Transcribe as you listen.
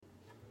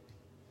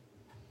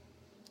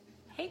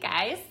Hey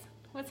guys,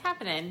 what's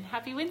happening?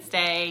 Happy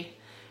Wednesday.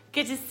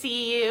 Good to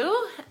see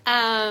you.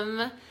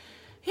 So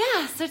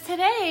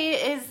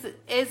today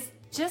is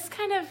just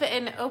kind of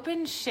an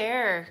open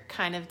share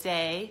kind of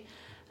day.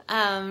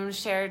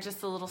 Share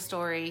just a little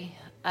story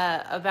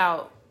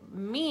about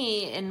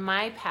me in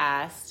my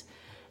past,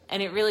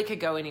 and it really could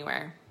go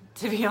anywhere.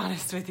 To be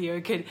honest with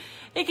you,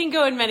 it can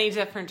go in many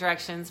different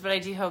directions, but I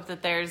do hope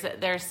that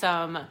there's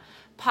some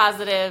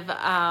positive,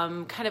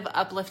 kind of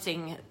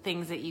uplifting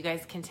things that you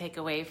guys can take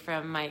away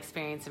from my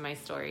experience and my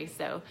story.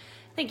 So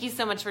thank you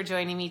so much for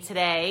joining me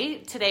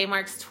today. Today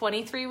marks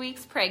 23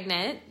 weeks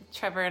pregnant.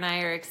 Trevor and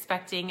I are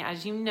expecting,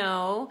 as you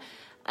know,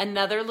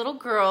 another little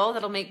girl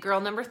that'll make girl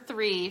number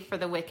 3 for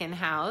the Wiccan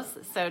house.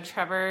 So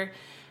Trevor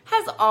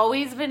has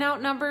always been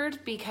outnumbered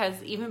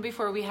because even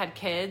before we had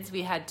kids,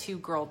 we had 2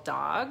 girl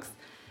dogs.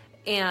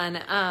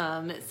 And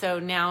so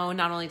now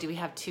not only do we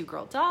have 2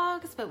 girl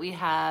dogs, but we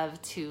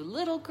have 2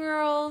 little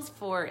girls,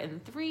 4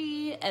 and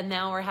 3, and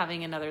now we're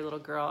having another little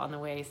girl on the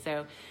way.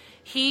 So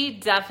he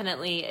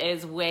definitely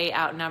is way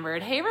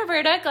outnumbered. Hey,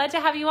 Roberta, glad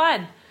to have you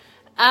on.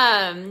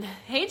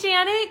 Hey,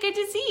 Janet, good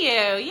to see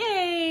you.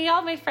 Yay,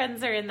 all my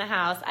friends are in the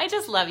house. I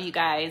just love you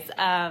guys.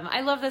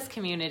 I love this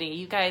community.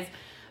 You guys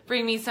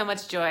bring me so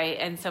much joy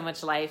and so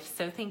much life.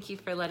 So thank you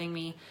for letting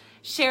me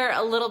share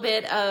a little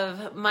bit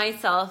of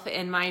myself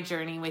and my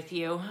journey with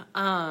you.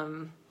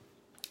 And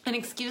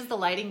excuse the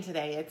lighting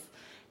today.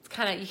 It's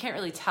kind of, you can't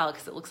really tell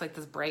because it looks like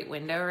this bright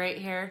window right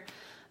here.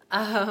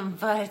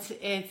 But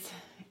it's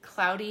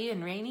cloudy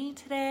and rainy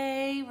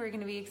today. We're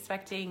going to be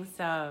expecting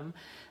some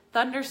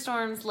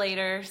thunderstorms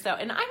later. So,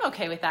 and I'm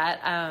okay with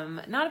that.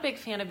 Not a big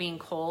fan of being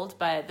cold,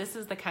 but this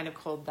is the kind of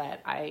cold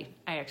that I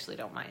actually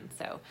don't mind.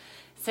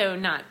 So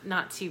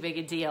not too big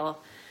a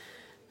deal.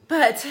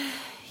 But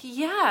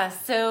yeah,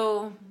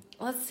 so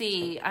let's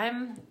see.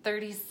 I'm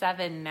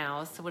 37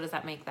 now. So what does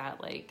that make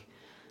that, like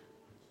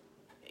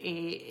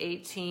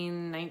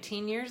 18,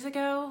 19 years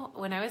ago?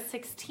 When I was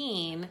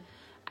 16,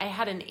 I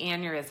had an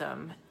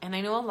aneurysm. And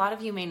I know a lot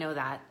of you may know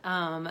that.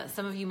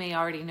 Some of you may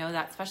already know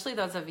that, especially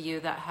those of you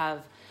that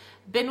have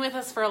been with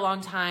us for a long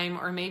time,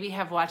 or maybe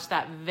have watched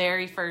that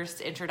very first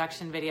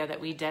introduction video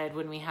that we did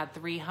when we had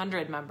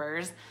 300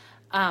 members.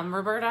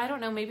 Roberta, I don't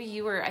know,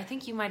 maybe I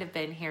think you might have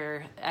been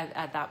here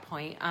at that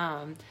point.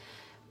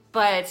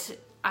 But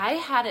I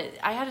had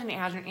an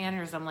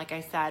aneurysm, like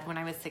I said, when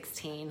I was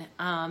 16,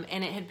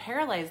 and it had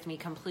paralyzed me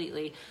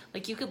completely.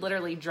 Like you could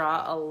literally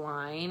draw a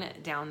line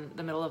down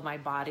the middle of my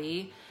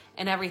body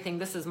and everything.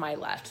 This is my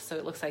left, so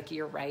it looks like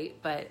you're right,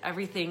 but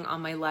everything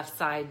on my left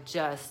side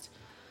just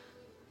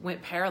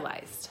went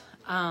paralyzed.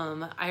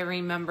 I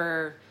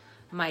remember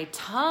my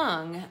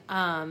tongue,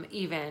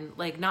 even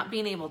like not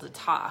being able to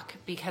talk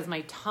because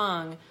my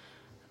tongue,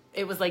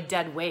 it was like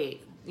dead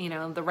weight. You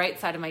know, the right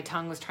side of my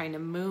tongue was trying to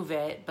move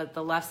it, but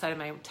the left side of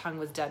my tongue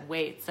was dead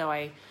weight. So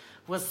I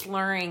was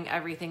slurring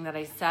everything that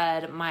I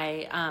said.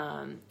 My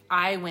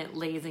eye went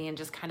lazy and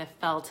just kind of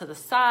fell to the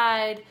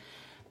side.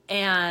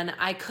 And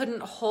I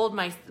couldn't hold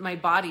my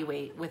body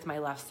weight with my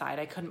left side.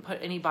 I couldn't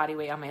put any body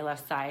weight on my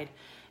left side.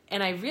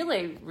 And I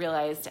really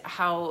realized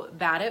how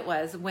bad it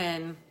was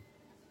when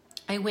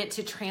I went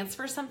to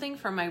transfer something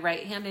from my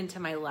right hand into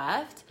my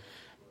left.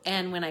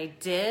 And when I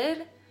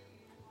did,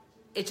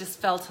 it just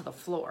fell to the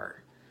floor.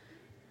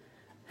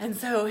 And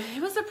so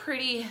it was a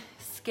pretty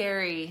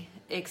scary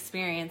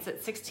experience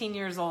at 16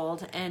 years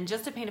old. And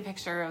just to paint a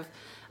picture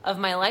of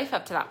my life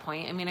up to that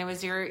point, I mean, I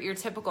was your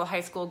typical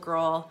high school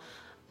girl.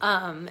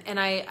 And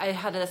I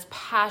had this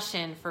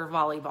passion for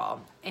volleyball.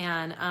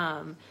 And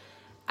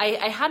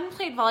I hadn't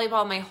played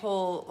volleyball my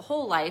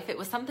whole life. It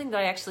was something that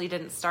I actually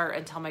didn't start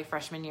until my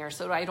freshman year.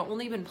 So I'd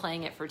only been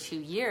playing it for 2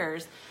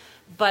 years.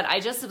 But I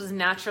just was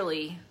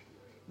naturally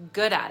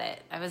good at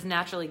it. I was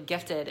naturally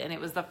gifted, and it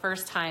was the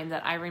first time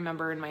that I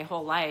remember in my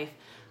whole life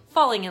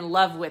falling in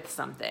love with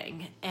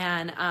something.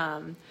 And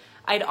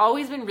I'd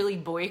always been really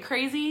boy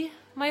crazy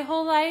my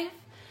whole life.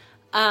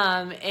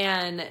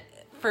 And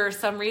for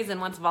some reason,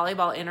 once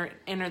volleyball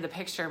entered the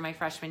picture my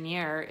freshman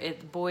year,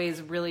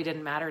 boys really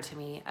didn't matter to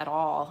me at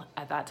all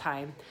at that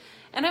time.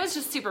 And I was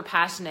just super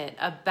passionate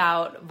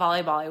about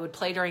volleyball. I would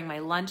play during my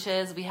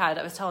lunches.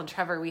 I was telling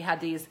Trevor, we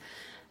had these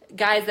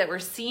guys that were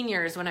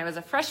seniors when I was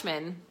a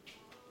freshman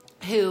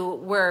who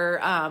were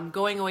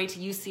going away to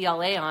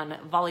UCLA on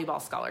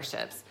volleyball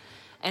scholarships.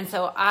 And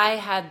so I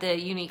had the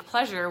unique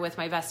pleasure with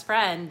my best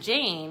friend,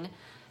 Jane,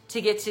 to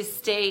get to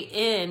stay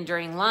in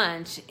during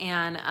lunch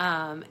and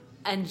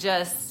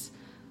just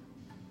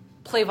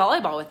play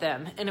volleyball with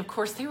them. And of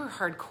course, they were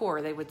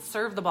hardcore. They would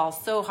serve the ball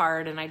so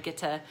hard, and I'd get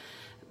to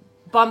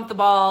bump the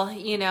ball,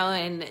 you know,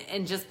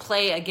 and just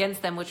play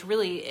against them, which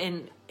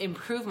really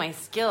improved my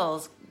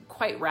skills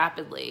quite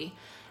rapidly.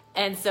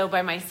 And so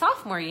by my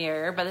sophomore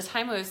year, by the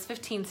time I was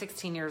 15,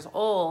 16 years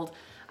old,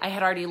 I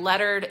had already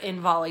lettered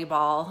in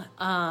volleyball,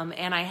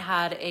 and I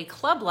had a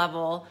club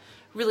level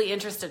really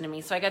interested in me.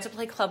 So I got to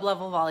play club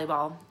level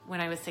volleyball when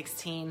I was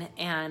 16,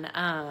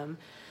 and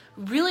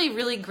really,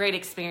 really great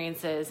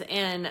experiences.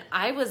 And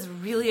I was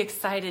really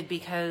excited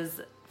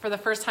because for the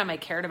first time I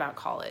cared about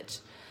college.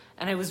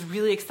 and I was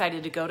really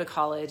excited to go to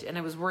college, and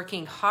I was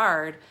working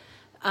hard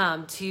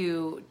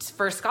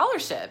for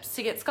scholarships,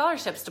 to get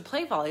scholarships to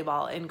play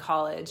volleyball in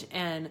college,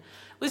 and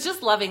was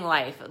just loving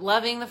life,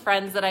 loving the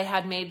friends that I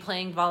had made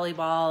playing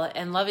volleyball,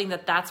 and loving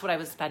that that's what I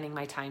was spending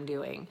my time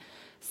doing.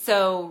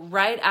 So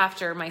right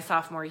after my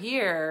sophomore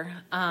year,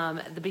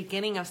 at the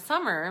beginning of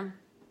summer,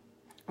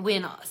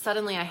 when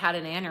suddenly I had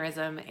an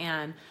aneurysm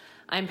and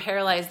I'm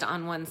paralyzed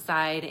on one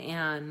side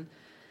and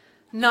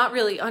not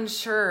really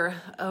unsure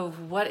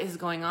of what is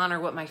going on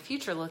or what my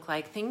future looked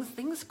like,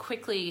 things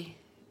quickly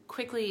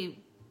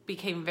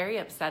became very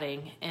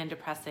upsetting and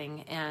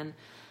depressing. And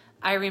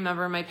I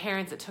remember my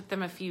parents, it took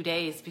them a few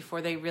days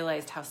before they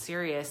realized how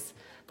serious,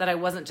 that I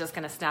wasn't just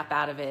going to snap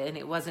out of it, and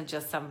it wasn't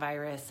just some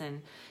virus.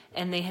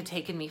 And they had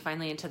taken me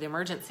finally into the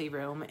emergency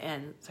room,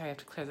 and sorry, I have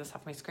to clear this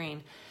off my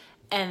screen.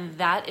 And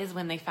that is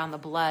when they found the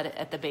blood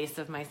at the base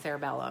of my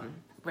cerebellum,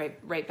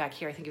 right back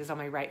here. I think it was on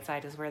my right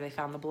side is where they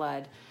found the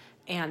blood.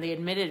 And they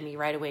admitted me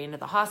right away into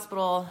the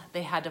hospital.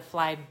 They had to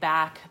fly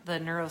back the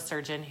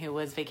neurosurgeon who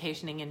was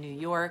vacationing in New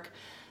York,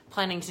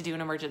 planning to do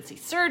an emergency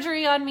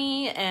surgery on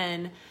me.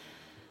 And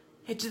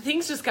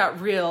things just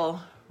got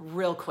real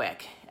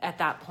quick at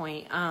that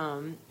point.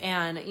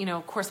 And,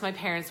 of course, my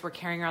parents were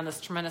carrying around this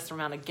tremendous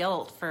amount of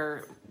guilt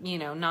for,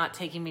 not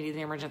taking me to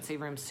the emergency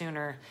room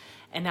sooner.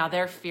 And now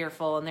they're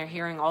fearful, and they're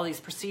hearing all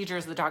these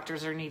procedures the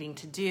doctors are needing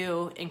to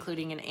do,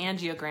 including an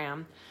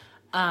angiogram,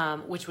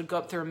 which would go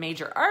up through a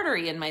major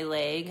artery in my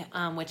leg,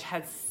 which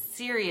had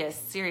serious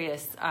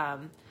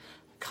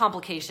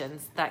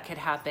complications that could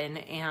happen.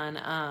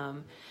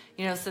 And,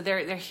 so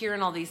they're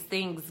hearing all these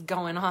things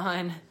going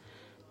on,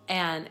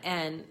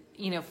 and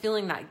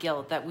feeling that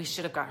guilt that we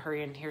should have got her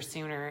in here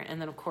sooner. And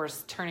then, of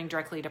course, turning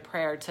directly to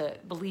prayer, to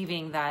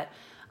believing that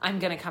I'm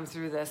going to come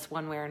through this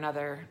one way or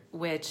another,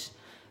 which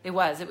it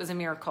was a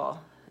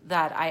miracle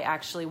that I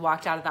actually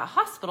walked out of that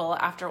hospital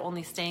after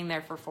only staying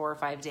there for 4 or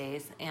 5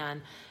 days.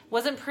 And it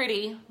wasn't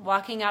pretty.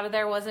 Walking out of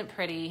there wasn't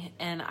pretty.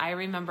 And I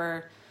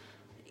remember,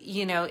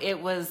 it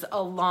was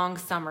a long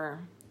summer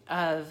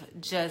of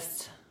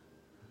just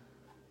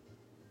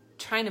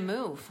trying to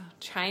move,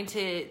 trying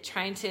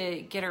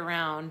to get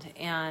around.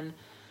 And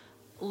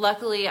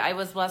luckily I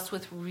was blessed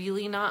with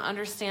really not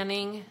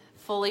understanding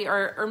fully,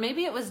 or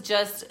maybe it was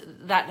just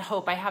that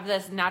hope. I have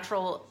this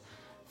natural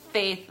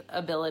faith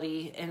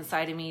ability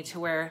inside of me to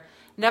where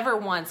never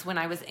once when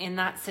I was in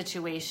that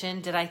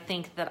situation did I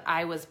think that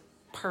I was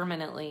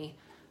permanently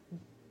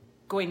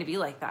going to be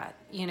like that.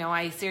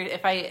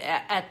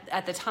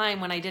 At the time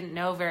when I didn't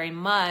know very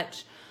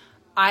much,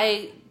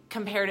 I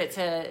compared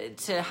it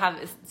to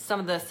have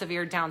some of the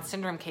severe Down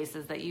syndrome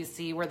cases that you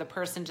see where the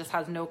person just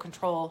has no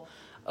control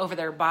over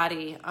their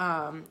body.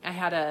 I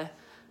had a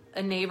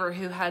neighbor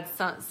who had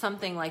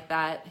something like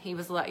that. He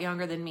was a lot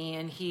younger than me,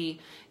 and he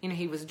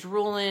was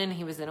drooling,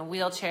 he was in a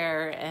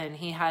wheelchair, and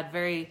he had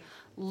very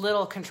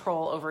little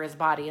control over his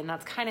body. And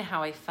that's kind of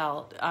how I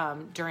felt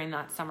during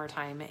that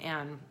summertime.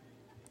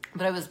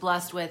 But I was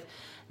blessed with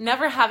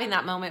never having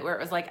that moment where it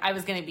was like I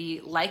was going to be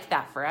like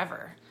that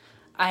forever.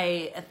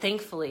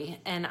 Thankfully,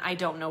 and I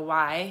don't know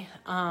why,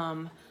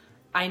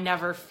 I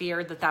never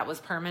feared that was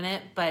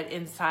permanent, but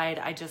inside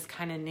I just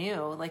kind of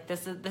knew, like,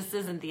 this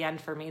isn't the end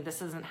for me.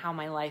 This isn't how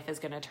my life is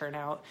going to turn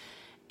out.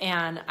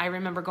 And I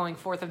remember going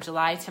 4th of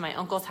July to my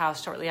uncle's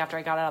house shortly after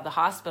I got out of the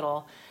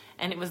hospital.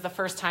 And it was the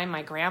first time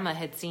my grandma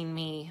had seen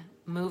me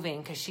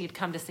moving, because she'd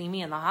come to see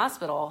me in the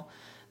hospital,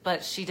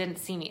 but she didn't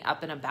see me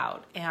up and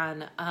about.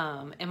 And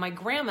my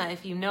grandma,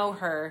 if you know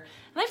her,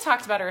 and I've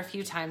talked about her a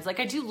few times, like,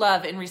 I do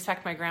love and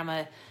respect my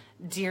grandma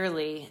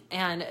dearly.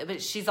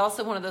 But she's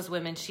also one of those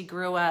women, she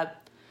grew up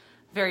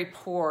very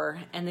poor,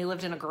 and they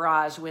lived in a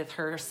garage with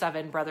her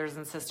 7 brothers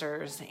and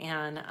sisters.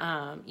 And,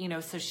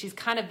 so she's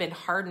kind of been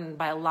hardened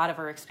by a lot of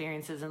her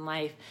experiences in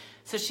life.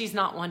 So she's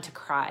not one to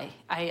cry.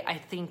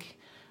 I think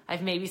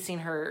I've maybe seen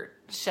her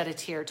shed a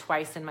tear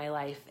twice in my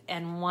life.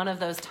 And one of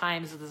those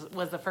times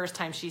was the first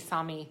time she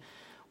saw me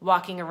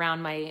walking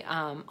around my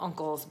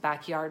uncle's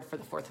backyard for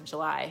the 4th of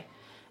July.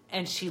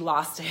 And she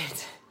lost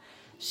it.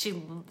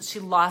 She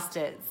lost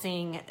it,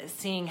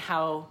 seeing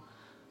how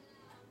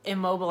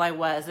immobile I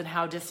was, and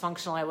how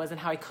dysfunctional I was, and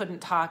how I couldn't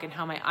talk, and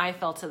how my eye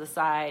fell to the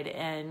side.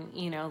 And,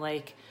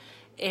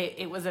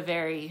 it was a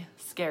very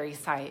scary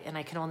sight. And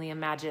I can only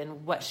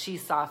imagine what she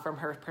saw from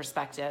her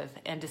perspective,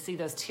 and to see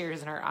those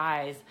tears in her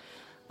eyes,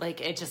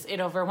 like, it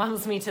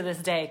overwhelms me to this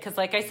day. 'Cause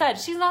like I said,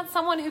 she's not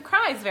someone who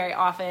cries very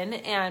often.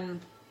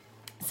 And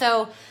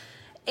so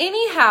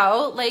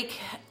anyhow, like,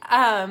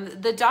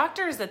 the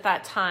doctors at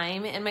that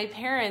time and my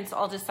parents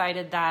all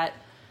decided that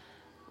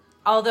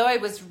although I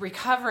was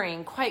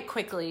recovering quite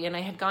quickly, and I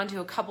had gone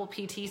to a couple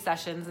PT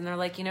sessions, and they're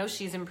like,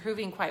 she's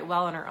improving quite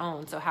well on her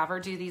own, so have her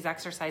do these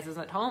exercises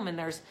at home, and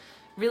there's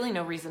really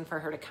no reason for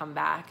her to come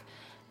back.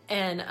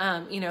 And,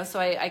 so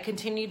I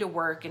continued to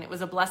work, and it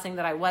was a blessing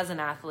that I was an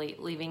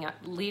athlete leading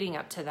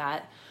up to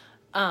that,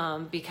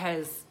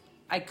 because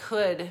I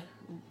could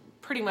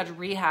pretty much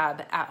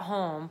rehab at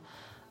home.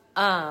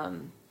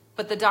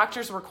 But the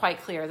doctors were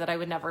quite clear that I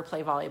would never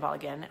play volleyball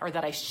again, or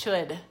that I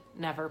should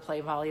never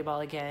play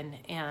volleyball again.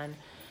 And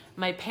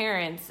my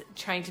parents,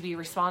 trying to be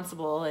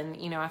responsible and,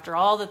 after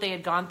all that they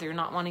had gone through,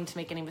 not wanting to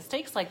make any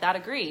mistakes like that,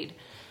 agreed.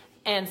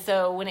 And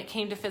so when it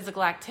came to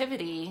physical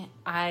activity,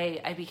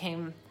 I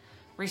became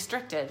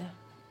restricted.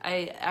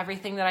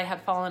 Everything that I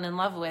had fallen in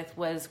love with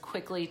was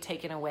quickly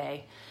taken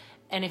away.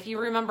 And if you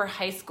remember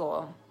high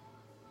school,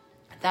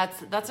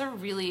 that's a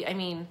really,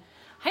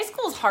 high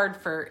school is hard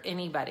for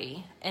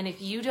anybody. And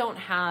if you don't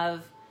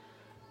have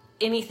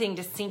anything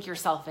to sink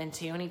yourself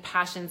into, any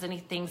passions, any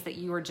things that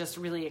you were just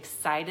really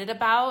excited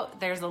about,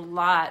 there's a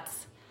lot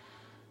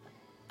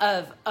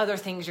of other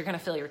things you're going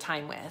to fill your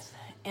time with.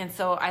 And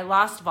so I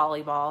lost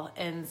volleyball,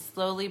 and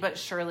slowly but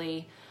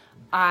surely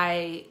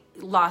I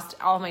lost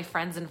all my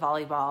friends in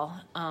volleyball.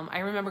 I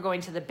remember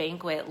going to the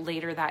banquet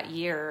later that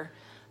year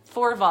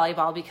for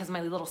volleyball because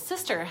my little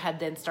sister had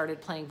then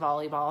started playing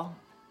volleyball.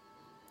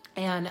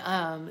 And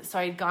so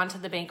I had gone to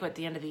the banquet at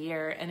the end of the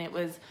year, and it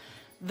was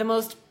the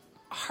most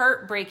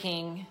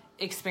heartbreaking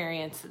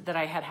experience that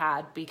I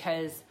had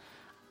because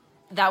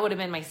that would have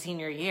been my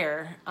senior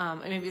year.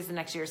 Maybe it was the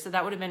next year. So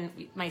that would have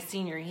been my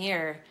senior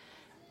year.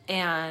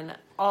 And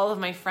all of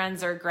my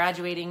friends are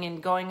graduating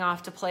and going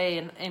off to play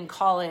in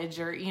college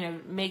or,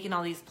 making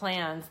all these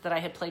plans that I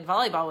had played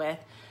volleyball with.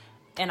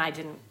 And I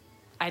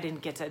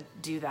didn't get to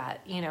do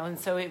that, and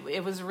so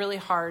it was really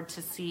hard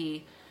to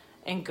see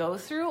and go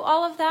through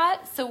all of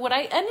that. So what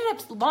I ended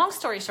up, long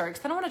story short,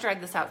 because I don't want to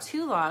drag this out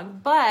too long,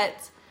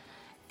 but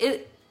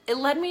it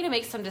led me to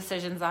make some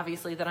decisions,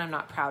 obviously, that I'm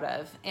not proud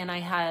of. And I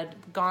had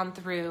gone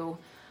through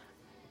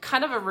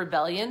kind of a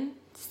rebellion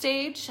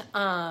stage,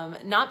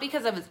 not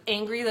because I was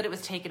angry that it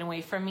was taken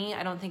away from me.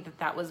 I don't think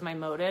that was my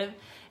motive.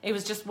 It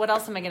was just, what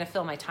else am I going to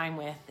fill my time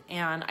with?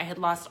 And I had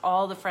lost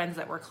all the friends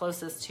that were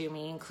closest to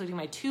me, including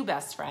my two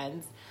best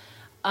friends,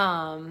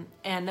 and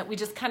that we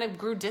just kind of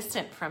grew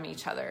distant from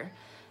each other.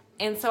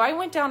 And so I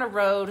went down a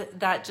road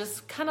that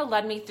just kind of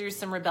led me through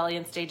some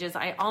rebellion stages.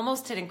 I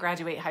almost didn't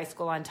graduate high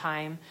school on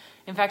time.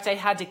 In fact, I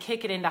had to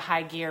kick it into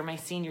high gear my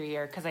senior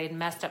year because I had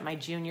messed up my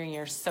junior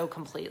year so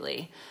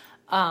completely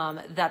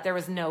that there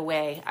was no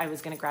way I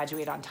was going to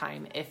graduate on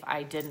time if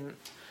I didn't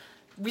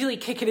really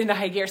kick it into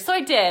high gear. So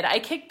I did. I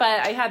kicked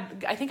butt.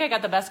 I think I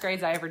got the best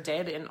grades I ever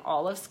did in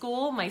all of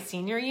school my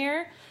senior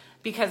year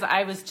because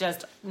I was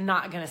just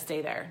not going to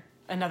stay there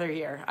another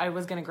year. I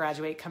was going to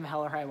graduate come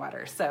hell or high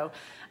water. So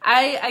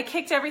I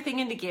kicked everything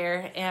into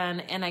gear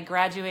and I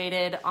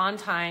graduated on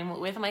time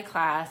with my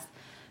class.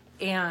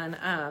 And,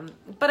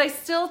 but I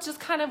still just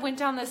kind of went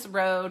down this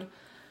road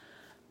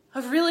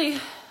of really,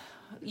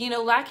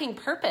 lacking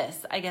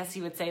purpose, I guess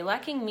you would say,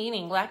 lacking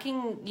meaning,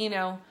 lacking,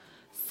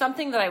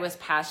 something that I was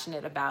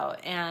passionate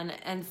about.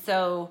 And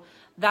so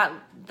that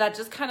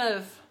just kind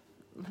of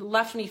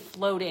left me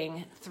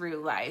floating through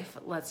life,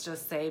 let's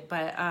just say.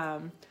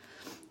 But,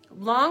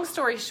 long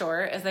story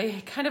short, as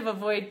I kind of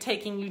avoid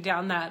taking you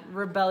down that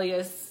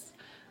rebellious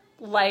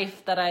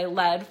life that I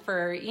led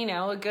for,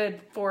 a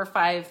good 4,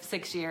 5,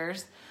 6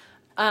 years,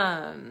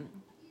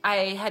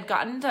 I had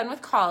gotten done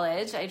with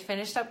college. I'd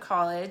finished up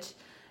college,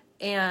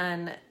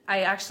 and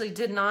I actually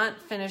did not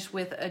finish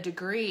with a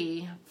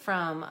degree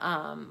from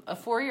a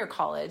 4-year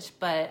college,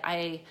 but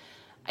I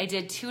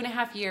did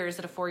 2.5 years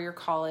at a 4-year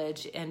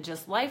college, and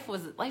just life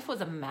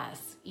was a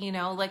mess.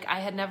 I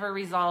had never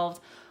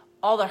resolved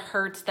all the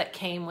hurts that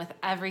came with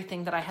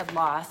everything that I had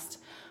lost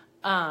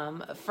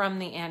from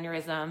the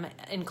aneurysm,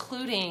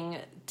 including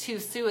 2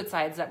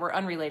 suicides that were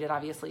unrelated,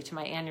 obviously, to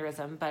my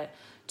aneurysm, but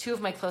 2 of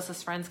my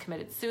closest friends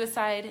committed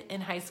suicide in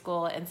high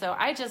school. And so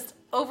I just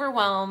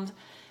overwhelmed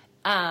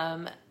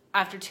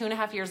after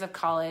 2.5 years of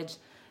college,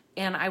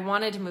 and I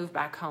wanted to move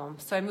back home.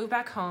 So I moved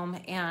back home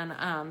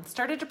and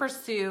started to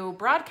pursue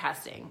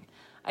broadcasting.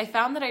 I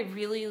found that I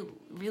really,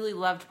 really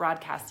loved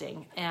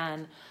broadcasting,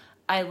 and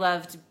I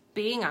loved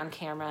being on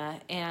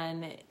camera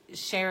and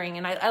sharing.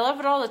 And I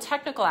love all the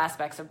technical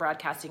aspects of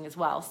broadcasting as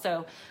well.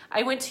 So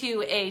I went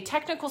to a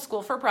technical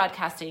school for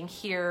broadcasting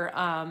here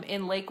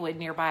in Lakewood,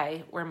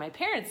 nearby where my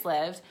parents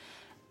lived.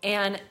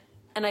 And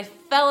I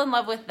fell in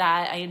love with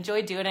that. I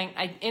enjoyed doing it.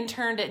 I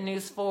interned at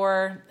News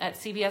 4, at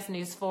CBS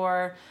News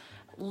 4.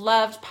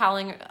 Loved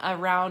palling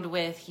around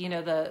with,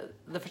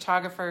 the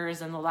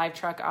photographers and the live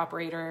truck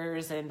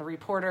operators and the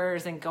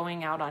reporters and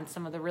going out on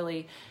some of the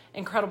really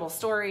incredible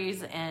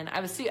stories. And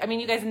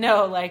you guys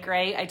know,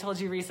 right? I told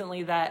you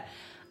recently that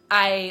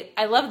I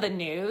love the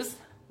news,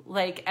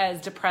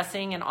 as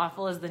depressing and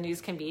awful as the news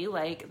can be.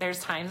 There's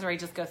times where I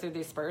just go through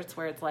these spurts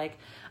where it's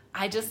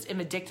I just am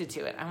addicted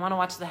to it. I want to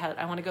watch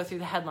I want to go through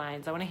the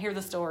headlines. I want to hear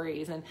the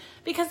stories. And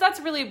because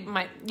that's really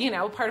my,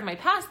 part of my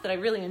past that I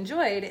really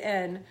enjoyed.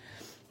 And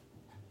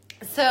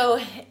so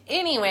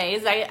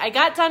anyways, I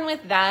got done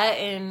with that,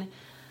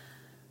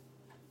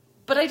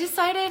 but I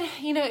decided,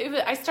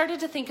 I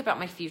started to think about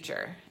my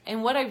future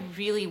and what I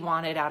really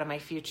wanted out of my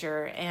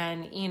future.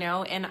 And,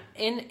 and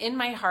in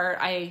my heart,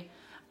 I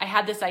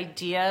had this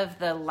idea of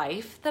the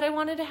life that I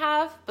wanted to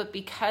have, but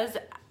because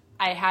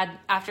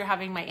after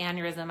having my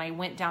aneurysm, I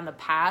went down the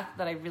path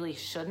that I really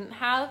shouldn't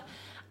have.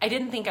 I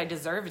didn't think I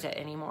deserved it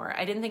anymore.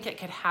 I didn't think it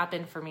could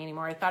happen for me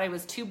anymore. I thought I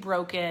was too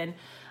broken.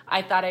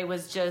 I thought I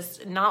was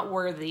just not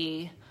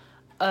worthy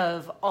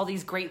of all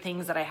these great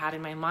things that I had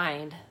in my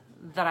mind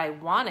that I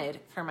wanted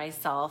for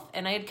myself.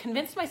 And I had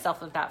convinced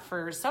myself of that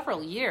for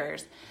several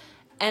years.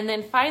 And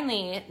then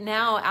finally,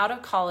 now out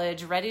of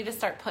college, ready to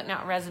start putting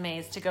out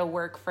resumes to go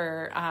work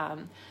for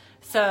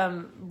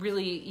some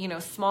really,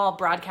 small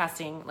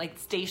broadcasting like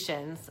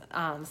stations,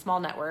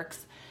 small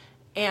networks.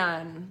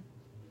 And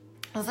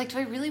I was like, do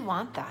I really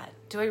want that?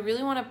 Do I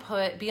really want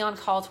to be on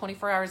call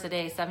 24 hours a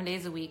day, 7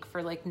 days a week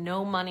for like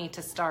no money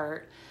to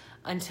start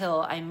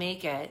until I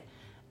make it,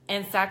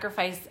 and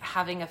sacrifice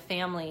having a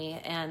family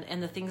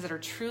and the things that are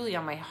truly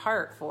on my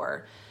heart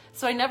for?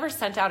 So I never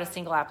sent out a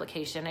single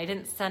application. I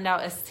didn't send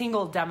out a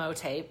single demo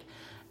tape.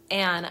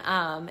 And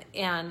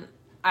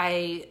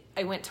I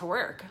went to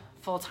work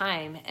full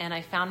time, and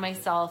I found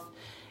myself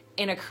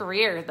in a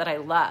career that I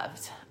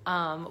loved,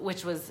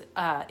 which was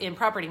in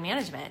property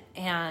management.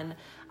 And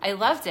I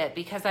loved it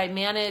because I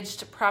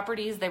managed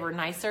properties. They were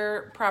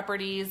nicer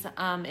properties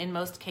in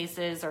most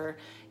cases, or,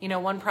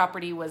 one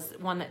property was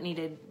one that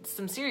needed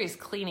some serious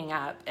cleaning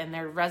up and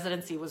their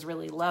residency was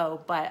really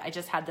low, but I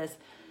just had this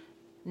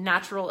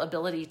natural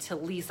ability to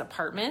lease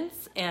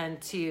apartments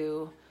and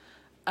to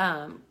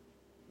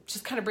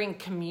just kind of bring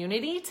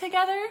community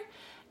together.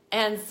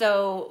 And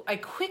so I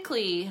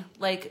quickly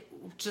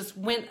just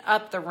went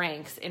up the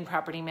ranks in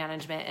property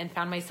management and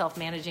found myself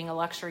managing a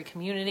luxury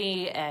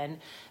community and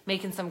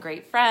making some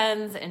great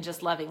friends and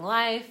just loving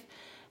life.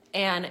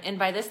 And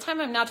by this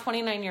time I'm now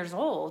 29 years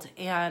old,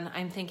 and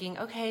I'm thinking,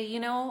 okay,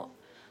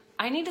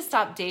 I need to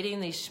stop dating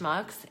these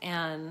schmucks,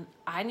 and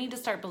I need to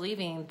start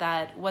believing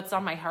that what's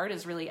on my heart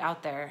is really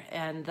out there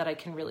and that I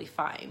can really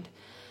find.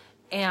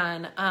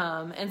 And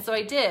so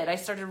I did. I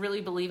started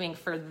really believing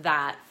for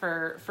that,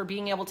 for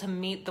being able to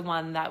meet the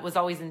one that was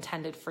always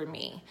intended for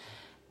me.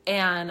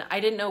 And I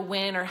didn't know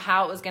when or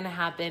how it was going to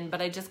happen,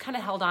 but I just kind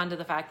of held on to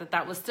the fact that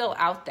that was still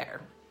out there.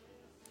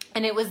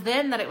 And it was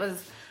then that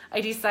I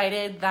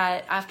decided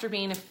that after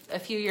being a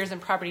few years in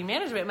property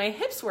management, my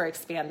hips were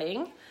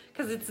expanding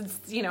because it's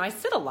I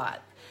sit a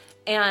lot.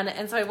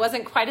 And so I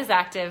wasn't quite as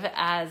active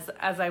as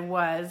I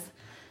was.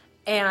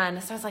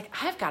 And so I was like,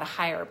 I've got to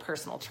hire a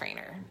personal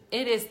trainer.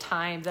 It is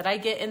time that I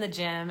get in the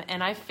gym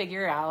and I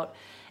figure out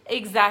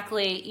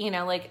exactly,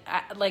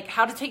 like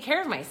how to take care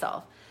of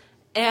myself.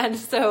 And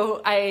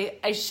so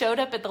I showed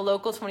up at the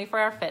local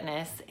 24-hour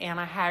fitness, and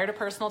I hired a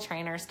personal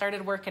trainer,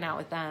 started working out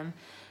with them.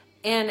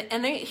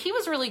 And he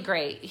was really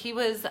great. He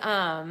was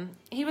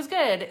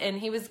good, and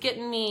he was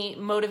getting me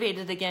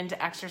motivated again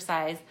to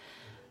exercise.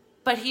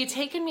 But he had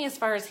taken me as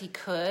far as he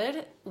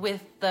could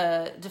with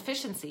the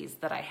deficiencies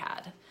that I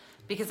had,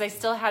 because I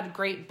still had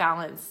great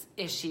balance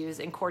issues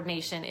and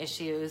coordination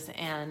issues,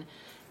 and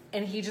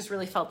he just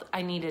really felt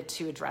I needed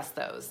to address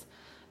those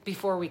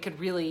before we could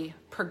really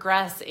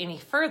progress any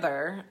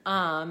further.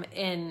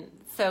 And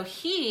so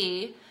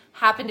he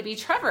happened to be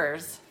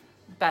Trevor's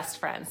best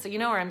friend. So you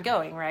know where I'm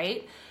going,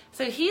 right?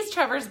 So he's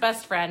Trevor's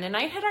best friend, and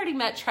I had already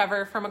met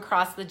Trevor from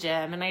across the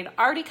gym, and I'd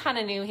already kind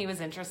of knew he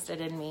was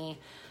interested in me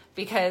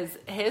because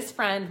his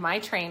friend, my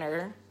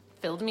trainer,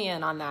 filled me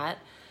in on that.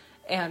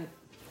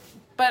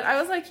 But I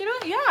was like,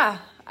 yeah,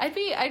 I'd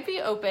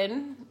be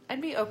open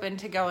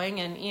to going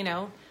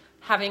and,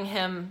 having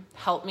him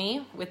help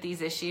me with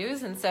these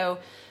issues. And so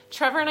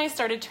Trevor and I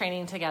started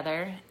training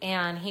together,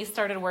 and he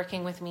started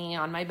working with me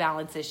on my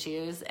balance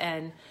issues.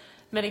 And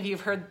many of you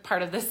have heard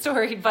part of this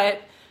story,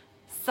 but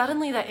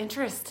suddenly that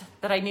interest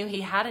that I knew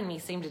he had in me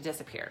seemed to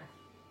disappear.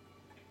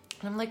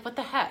 And I'm like, what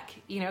the heck?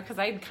 Because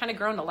I'd kind of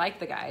grown to like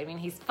the guy. I mean,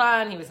 he's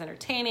fun. He was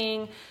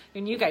entertaining. I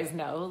mean, you guys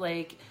know,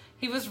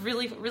 he was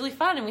really, really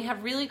fun. And we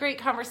have really great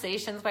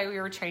conversations while we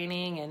were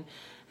training. And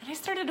I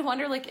started to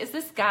wonder, is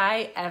this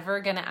guy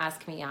ever going to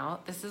ask me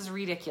out? This is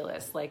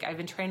ridiculous. I've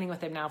been training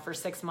with him now for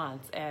 6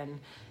 months.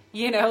 And,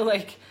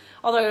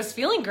 although I was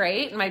feeling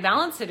great and my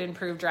balance had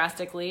improved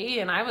drastically,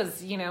 and I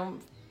was,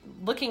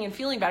 looking and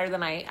feeling better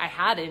than I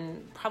had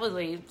in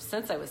probably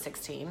since I was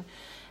 16.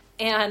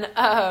 And,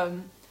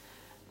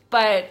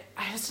 but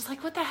I was just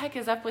like, what the heck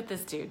is up with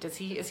this dude? Is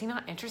he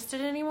not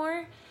interested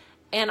anymore?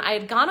 And I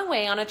had gone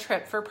away on a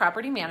trip for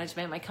property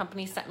management. My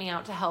company sent me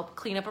out to help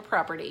clean up a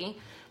property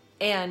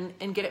and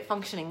get it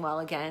functioning well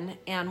again.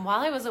 And while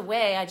I was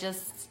away,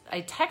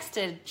 I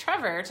texted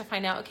Trevor to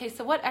find out, okay,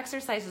 so what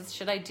exercises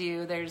should I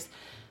do?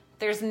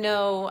 There's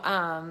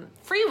no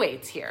free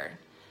weights here.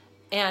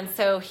 And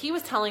so he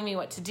was telling me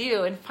what to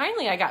do. And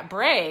finally I got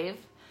brave,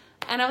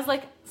 and I was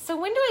like, so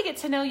when do I get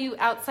to know you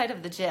outside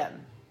of the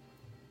gym?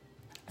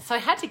 So I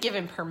had to give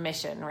him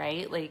permission,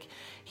 right?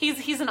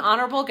 He's an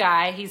honorable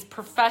guy. He's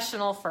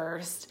professional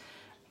first.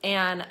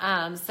 And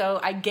so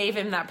I gave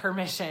him that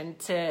permission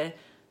to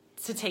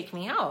take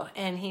me out.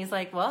 And he's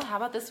like, well, how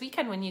about this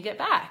weekend when you get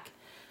back?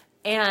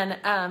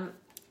 And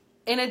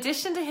in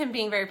addition to him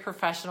being very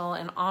professional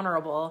and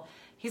honorable,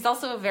 he's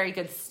also a very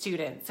good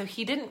student. So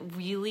he didn't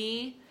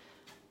really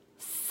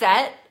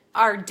set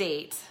our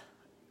date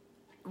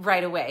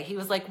right away. He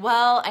was like,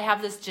 well, I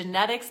have this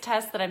genetics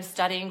test that I'm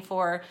studying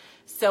for,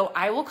 So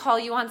I will call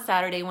you on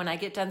Saturday when I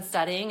get done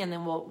studying, and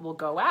then we'll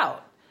go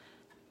out.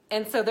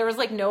 And so there was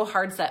like no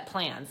hard set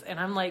plans. And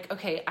I'm like,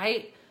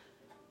 okay,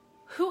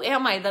 who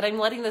am I that I'm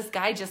letting this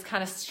guy just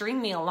kind of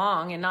string me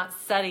along and not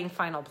setting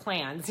final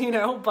plans,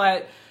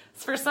 But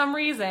for some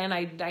reason,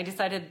 I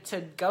decided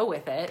to go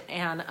with it.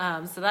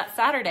 And so that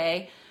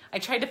Saturday, I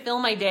tried to fill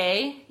my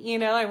day.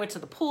 I went to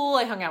the pool,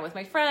 I hung out with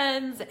my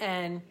friends,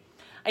 and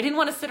I didn't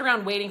want to sit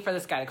around waiting for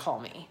this guy to call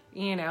me,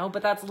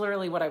 but that's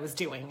literally what I was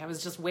doing. I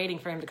was just waiting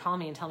for him to call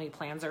me and tell me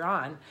plans are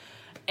on.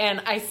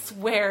 And I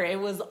swear it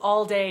was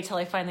all day till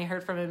I finally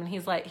heard from him. And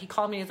he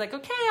called me. He's like,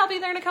 okay, I'll be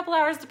there in a couple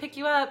hours to pick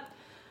you up.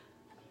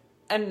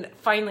 And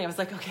finally I was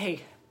like,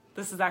 okay,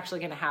 this is actually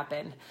going to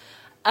happen.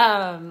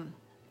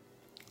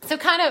 So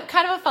kind of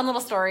a fun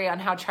little story on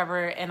how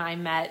Trevor and I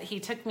met. He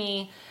took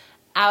me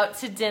out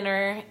to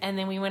dinner, and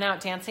then we went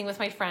out dancing with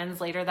my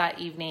friends later that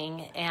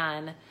evening.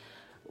 And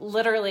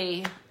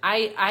literally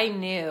I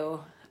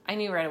knew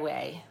right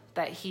away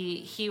that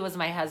he was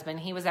my husband.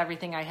 He was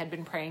everything I had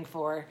been praying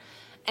for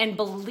and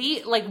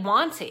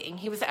wanting.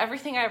 He was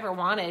everything I ever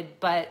wanted,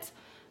 but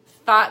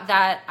thought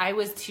that I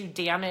was too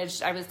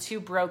damaged, I was too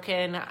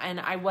broken, and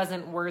I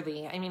wasn't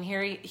worthy. I mean,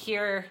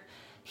 here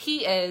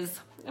he is.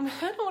 I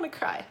don't want to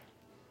cry.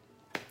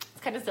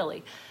 It's kind of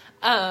silly.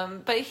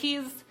 But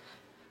he's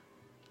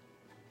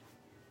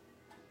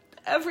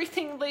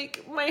everything,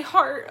 like my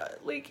heart,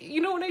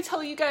 when I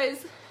tell you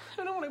guys,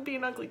 I don't want to be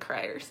an ugly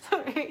crier,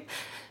 sorry.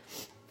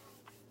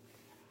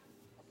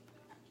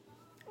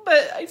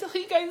 But I tell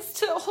you guys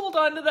to hold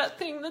on to that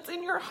thing that's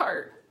in your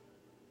heart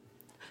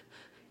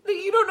that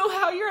you don't know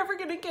how you're ever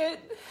going to get.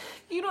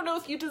 You don't know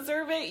if you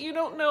deserve it. You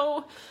don't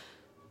know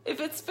if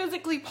it's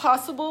physically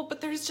possible, but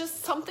there's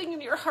just something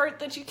in your heart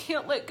that you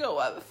can't let go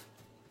of.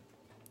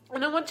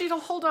 And I want you to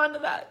hold on to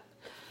that.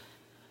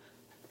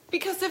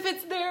 Because if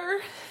it's there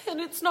and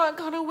it's not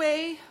gone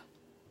away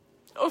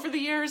over the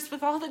years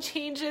with all the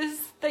changes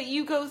that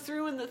you go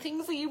through and the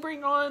things that you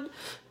bring on,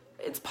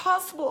 it's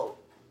possible.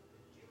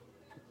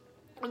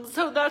 And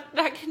so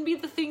that can be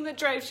the thing that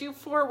drives you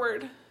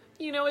forward,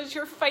 as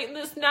you're fighting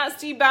this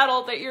nasty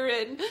battle that you're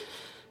in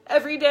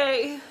every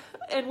day.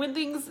 And when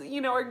things,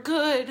 are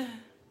good,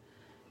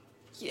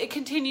 it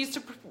continues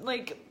to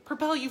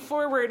propel you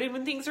forward. And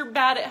when things are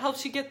bad, it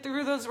helps you get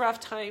through those rough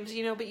times,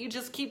 but you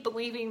just keep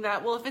believing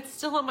that, well, if it's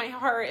still in my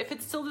heart, if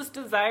it's still this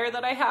desire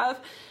that I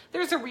have,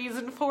 there's a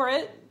reason for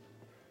it.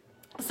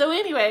 So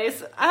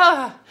anyways,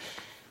 I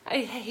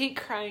hate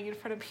crying in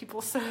front of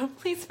people, so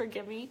please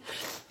forgive me.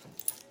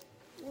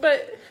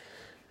 But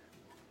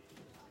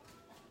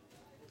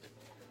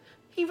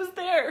he was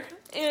there,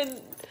 and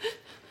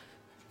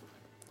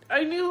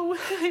I knew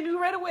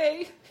right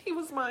away he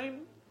was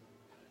mine.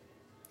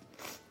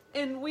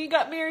 And we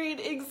got married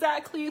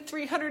exactly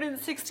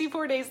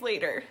 364 days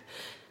later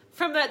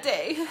from that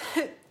day.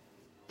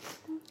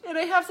 And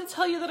I have to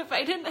tell you that if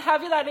I didn't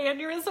have that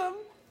aneurysm,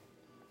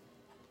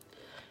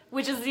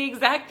 which is the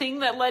exact thing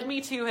that led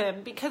me to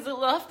him, because it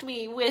left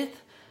me with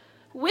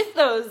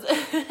those.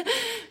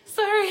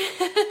 Sorry.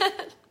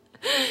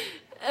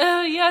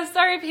 Oh, yeah,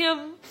 sorry,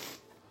 Pam.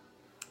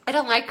 I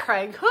don't like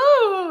crying.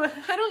 Whoo!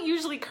 I don't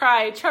usually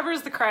cry.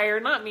 Trevor's the crier,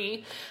 not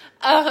me.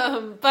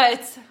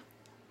 But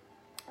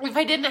if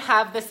I didn't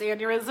have this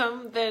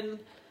aneurysm, then,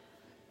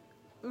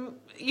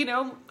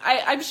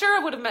 I'm sure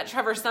I would have met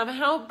Trevor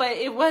somehow, but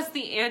it was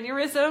the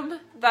aneurysm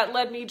that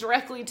led me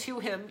directly to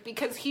him,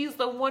 because he's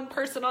the one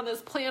person on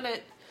this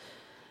planet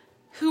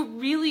who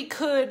really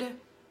could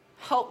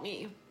help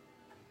me.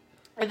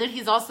 And then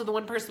he's also the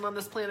one person on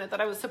this planet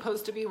that I was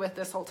supposed to be with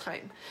this whole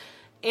time.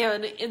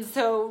 And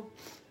so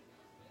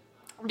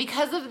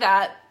because of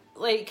that,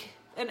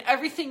 and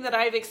everything that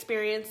I've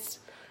experienced,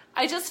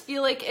 I just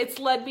feel like it's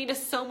led me to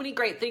so many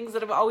great things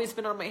that have always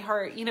been on my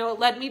heart. It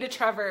led me to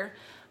Trevor.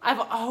 I've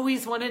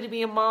always wanted to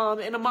be a mom,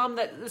 and a mom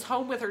that is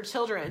home with her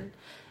children.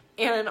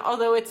 And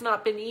although it's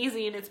not been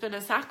easy and it's been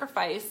a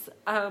sacrifice,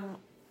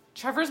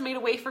 Trevor's made a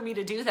way for me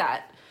to do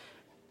that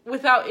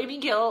without any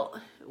guilt,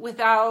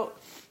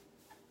 without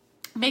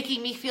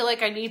making me feel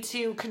like I need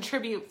to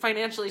contribute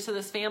financially to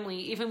this family,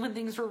 even when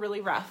things were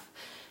really rough.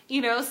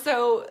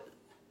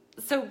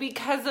 So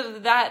because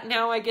of that,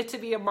 now I get to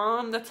be a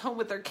mom that's home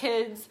with their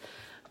kids.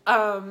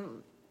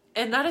 And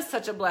that is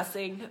such a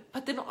blessing.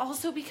 But then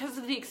also because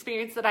of the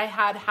experience that I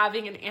had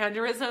having an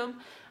aneurysm,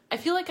 I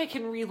feel like I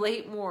can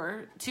relate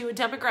more to a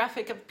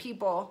demographic of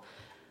people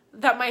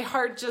that my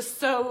heart just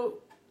so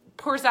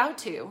pours out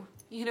to,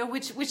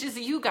 which is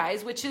you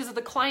guys, which is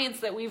the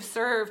clients that we've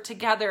served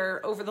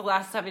together over the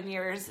last 7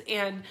 years.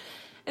 And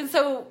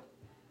so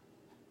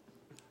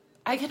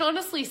I can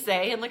honestly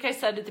say, and like I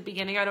said at the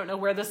beginning, I don't know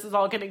where this is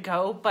all going to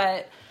go,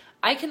 but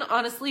I can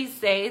honestly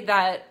say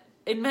that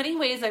in many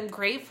ways I'm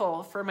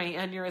grateful for my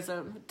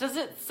aneurysm. Does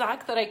it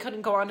suck that I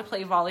couldn't go on to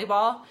play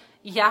volleyball?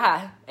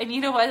 Yeah. And you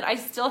know what? I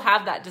still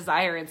have that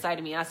desire inside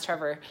of me. Ask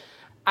Trevor.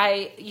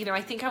 I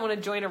think I want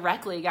to join a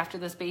rec league after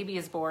this baby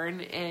is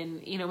born,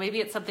 and, maybe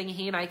it's something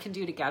he and I can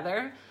do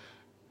together,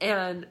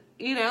 and,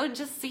 and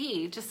just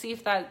see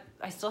if that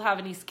I still have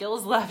any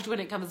skills left when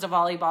it comes to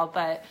volleyball,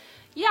 but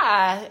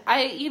yeah,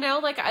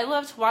 I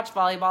love to watch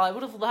volleyball. I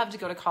would have loved to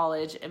go to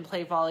college and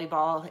play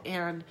volleyball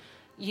and,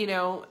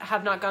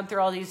 have not gone through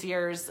all these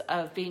years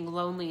of being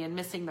lonely and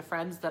missing the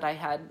friends that I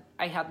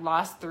had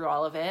lost through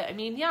all of it. I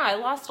mean, yeah, I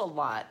lost a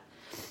lot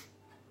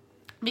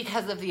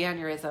because of the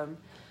aneurysm,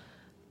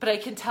 but I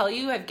can tell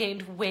you I've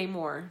gained way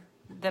more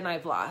than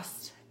I've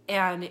lost.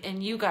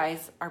 And you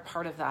guys are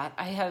part of that.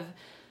 I have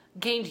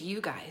gained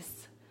you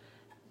guys.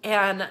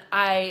 And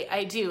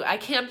I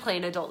can play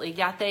in adult league.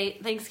 Yeah,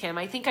 thanks, Kim.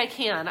 I think I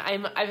can.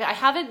 I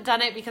haven't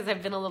done it because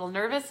I've been a little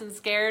nervous and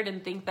scared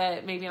and think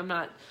that maybe I'm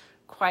not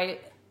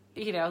quite,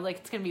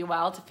 it's going to be a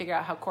while to figure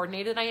out how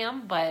coordinated I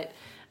am, but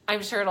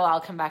I'm sure it'll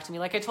all come back to me.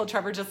 Like I told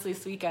Trevor just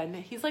this weekend,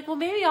 he's like, well,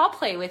 maybe I'll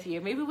play with you.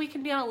 Maybe we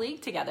can be on a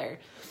league together.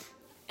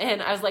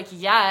 And I was like,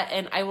 yeah,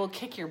 and I will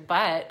kick your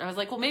butt. I was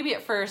like, well, maybe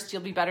at first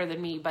you'll be better than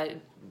me, but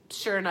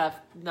sure enough,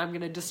 I'm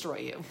going to destroy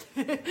you.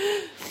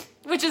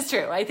 Which is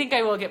true. I think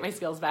I will get my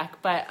skills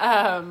back. But,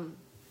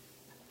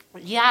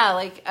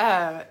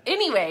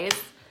 anyways,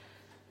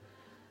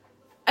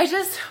 I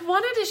just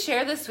wanted to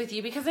share this with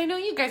you because I know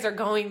you guys are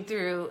going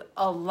through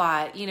a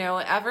lot,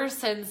 ever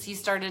since you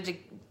started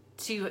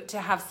to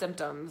have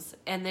symptoms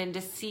and then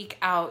to seek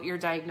out your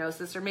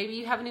diagnosis, or maybe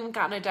you haven't even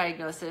gotten a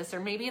diagnosis, or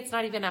maybe it's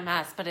not even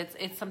MS, but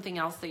it's something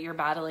else that you're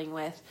battling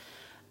with.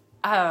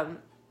 I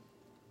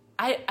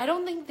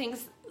don't think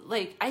things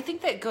I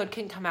think that good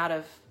can come out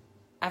of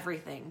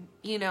everything,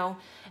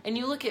 and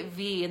you look at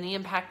V and the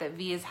impact that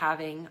V is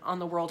having on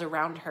the world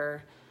around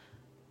her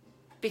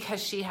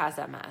because she has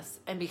MS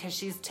and because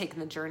she's taken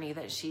the journey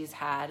that she's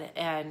had.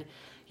 And,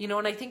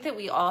 and I think that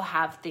we all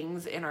have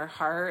things in our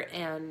heart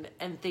and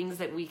things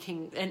that we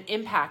can, and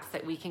impacts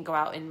that we can go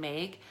out and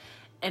make.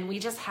 And we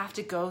just have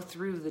to go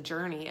through the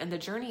journey, and the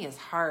journey is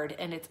hard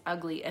and it's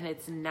ugly and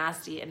it's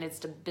nasty and it's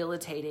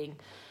debilitating.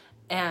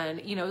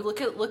 And, look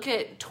at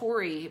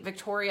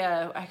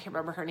Victoria, I can't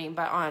remember her name,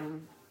 but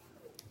on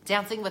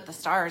Dancing with the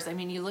Stars. I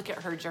mean, you look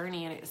at her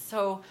journey and it's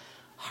so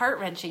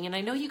heart-wrenching. And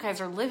I know you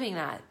guys are living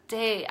that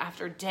day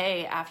after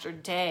day after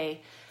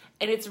day.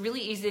 And it's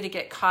really easy to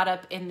get caught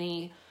up in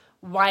the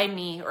why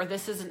me, or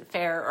this isn't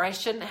fair, or I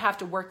shouldn't have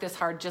to work this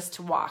hard just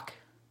to walk,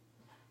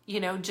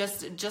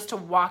 just to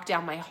walk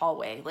down my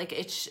hallway. Like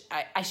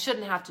I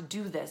shouldn't have to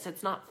do this.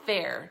 It's not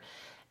fair.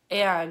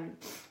 And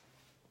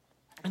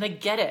I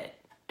get it.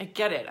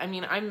 I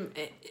mean,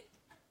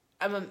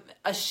 I'm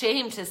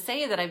ashamed to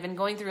say that I've been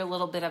going through a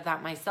little bit of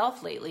that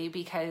myself lately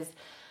because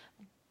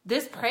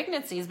this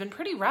pregnancy has been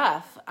pretty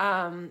rough.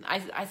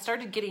 I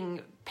started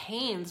getting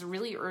pains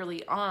really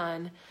early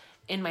on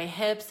in my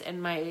hips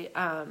and my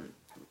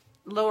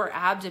lower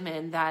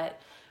abdomen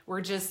that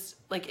were just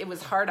it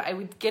was hard. I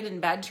would get in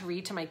bed to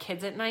read to my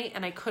kids at night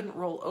and I couldn't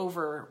roll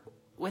over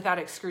without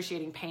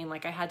excruciating pain.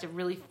 I had to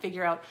really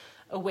figure out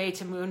a way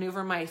to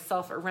maneuver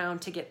myself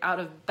around to get out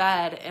of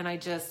bed. And I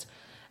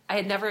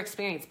had never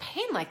experienced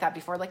pain like that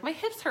before. My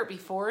hips hurt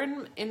before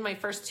in my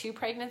first 2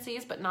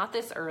 pregnancies, but not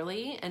this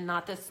early and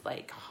not this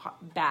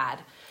bad.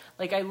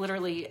 I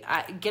literally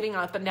getting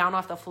up and down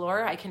off the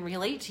floor, I can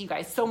relate to you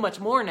guys so much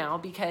more now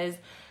because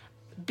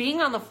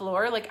being on the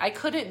floor,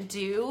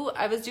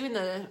 I was doing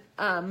the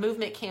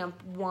Movement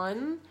Camp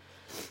 1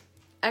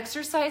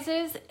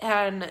 exercises,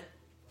 and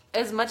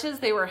as much as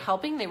they were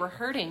helping, they were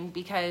hurting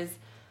because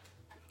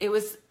it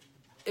was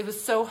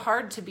so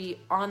hard to be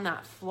on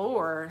that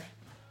floor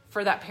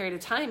for that period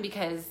of time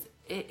because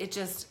it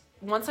just,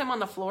 once I'm on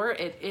the floor,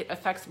 it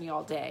affects me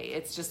all day.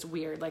 It's just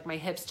weird. My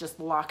hips just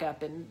lock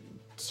up and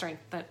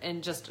strengthen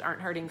and just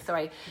aren't hurting. So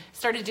I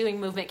started doing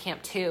Movement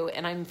Camp 2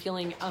 and I'm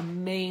feeling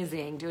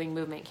amazing doing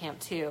Movement Camp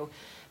 2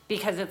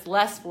 because it's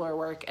less floor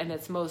work and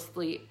it's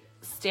mostly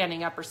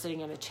standing up or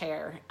sitting in a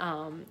chair.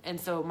 And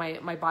so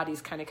my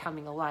body's kind of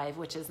coming alive,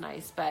 which is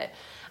nice, but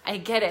I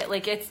get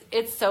it.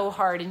 It's so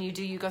hard and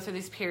you go through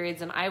these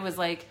periods and I was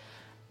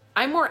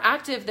I'm more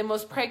active than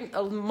most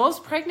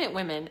pregnant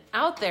women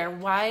out there.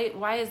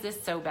 Why is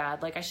this so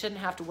bad? I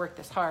shouldn't have to work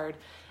this hard.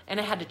 And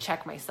I had to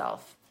check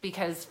myself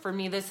because for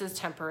me, this is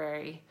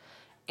temporary.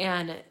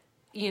 And,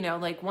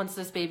 once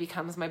this baby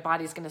comes, my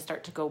body's going to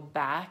start to go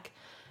back.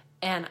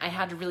 And I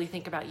had to really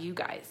think about you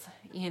guys,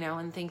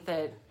 and think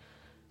that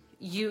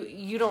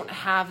you don't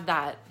have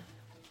that,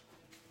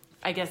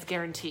 I guess,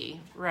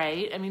 guarantee,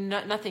 right? I mean,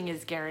 nothing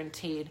is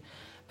guaranteed.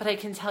 But I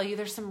can tell you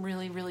there's some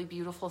really, really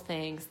beautiful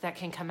things that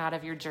can come out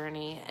of your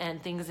journey and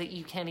things that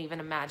you can't even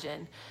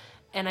imagine.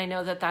 And I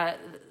know that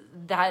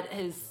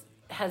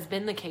has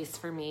been the case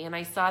for me. And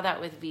I saw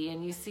that with V,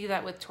 and you see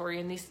that with Tori,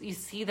 and you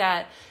see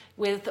that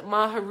with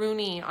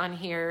Maharuni on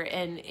here,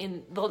 and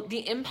in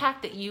the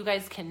impact that you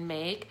guys can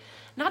make,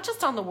 not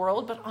just on the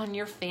world, but on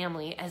your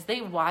family as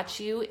they watch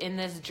you in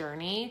this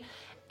journey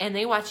and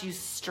they watch you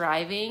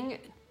striving.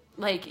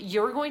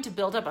 You're going to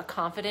build up a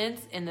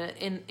confidence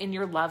in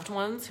your loved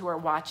ones who are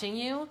watching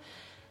you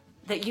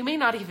that you may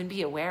not even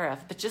be aware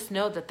of, but just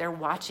know that they're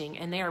watching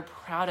and they are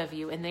proud of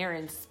you and they are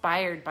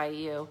inspired by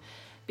you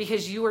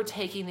because you are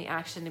taking the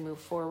action to move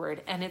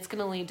forward. And it's going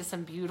to lead to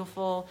some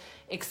beautiful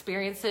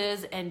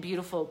experiences and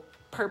beautiful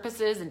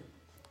purposes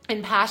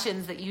and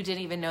passions that you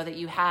didn't even know that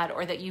you had,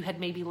 or that you had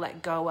maybe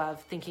let go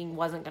of thinking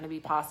wasn't going to be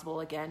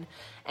possible again.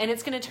 And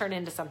it's going to turn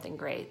into something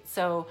great.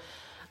 So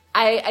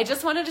I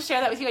just wanted to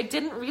share that with you. I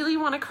didn't really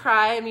want to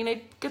cry. I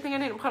mean, good thing I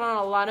didn't put on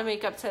a lot of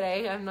makeup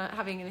today. I'm not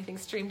having anything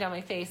stream down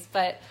my face,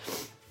 but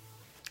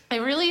I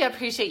really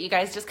appreciate you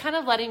guys just kind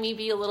of letting me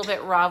be a little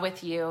bit raw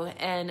with you,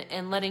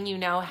 and letting you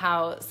know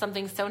how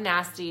something so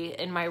nasty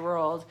in my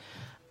world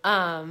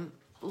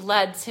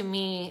led to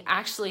me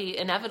actually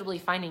inevitably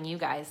finding you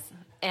guys.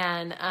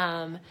 And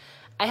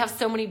I have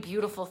so many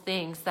beautiful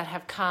things that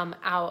have come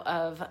out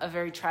of a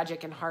very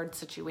tragic and hard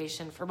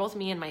situation for both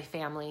me and my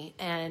family.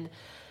 And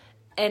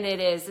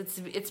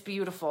it's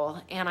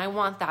beautiful. And I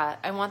want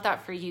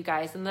that for you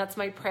guys. And that's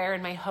my prayer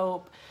and my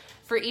hope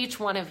for each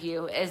one of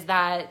you, is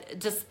that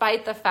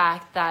despite the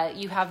fact that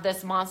you have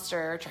this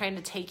monster trying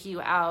to take you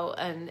out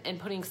and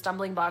putting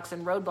stumbling blocks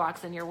and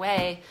roadblocks in your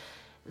way,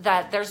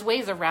 that there's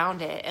ways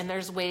around it, and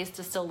there's ways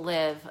to still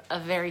live a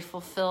very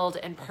fulfilled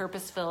and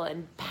purposeful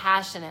and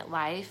passionate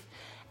life.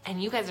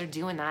 And you guys are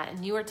doing that,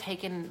 and you are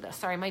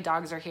sorry, my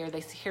dogs are here.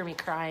 They hear me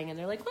crying and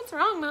they're like, "What's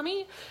wrong,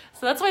 mommy?"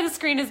 So that's why the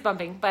screen is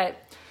bumping. But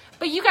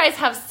you guys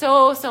have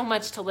so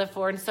much to live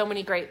for, and so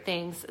many great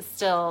things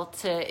still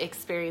to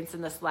experience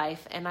in this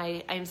life. And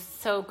I'm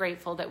so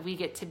grateful that we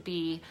get to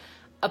be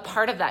a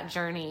part of that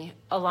journey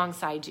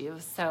alongside you.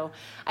 So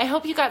I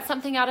hope you got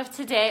something out of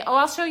today. Oh,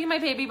 I'll show you my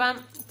baby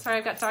bump. Sorry,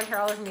 I've got dog hair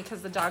all over me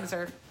because the dogs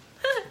are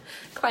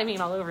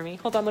climbing all over me.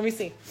 Hold on, let me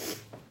see.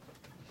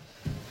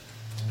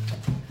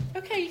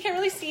 Okay, you can't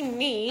really see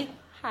me.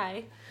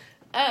 Hi.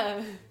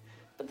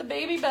 But the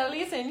baby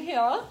belly's in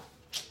here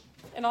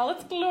in all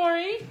its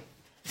glory.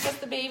 Guess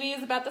the baby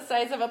is about the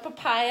size of a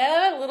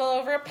papaya, a little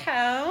over a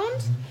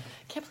pound.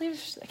 I can't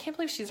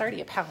believe she's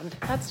already a pound.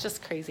 That's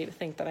just crazy to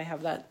think that I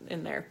have that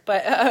in there.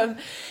 But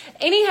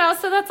anyhow,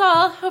 so that's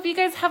all. Hope you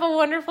guys have a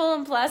wonderful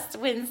and blessed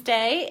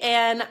Wednesday,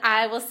 and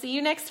I will see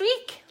you next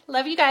week.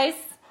 Love you guys.